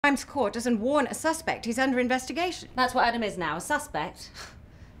Crimes court doesn't warn a suspect he's under investigation. That's what Adam is now, a suspect.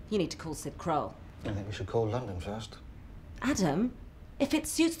 You need to call Sid Kroll. I think we should call London first. Adam, if it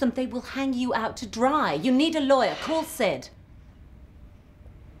suits them, they will hang you out to dry. You need a lawyer. Call Sid.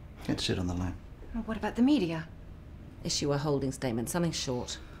 Get Sid on the line. Well, what about the media? Issue a holding statement, something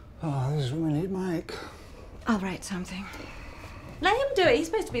short. Oh, this is what we need, Mike. I'll write something. Let him do it. He's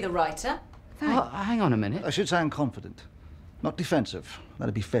supposed to be the writer. Fine. Oh, hang on a minute. I should sound confident. Not defensive.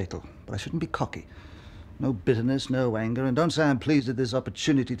 That'd be fatal. But I shouldn't be cocky. No bitterness, no anger, and don't say I'm pleased at this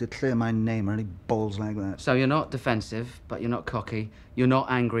opportunity to clear my name or any balls like that. So you're not defensive, but you're not cocky. You're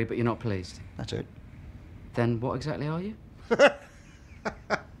not angry, but you're not pleased. That's it. Then what exactly are you?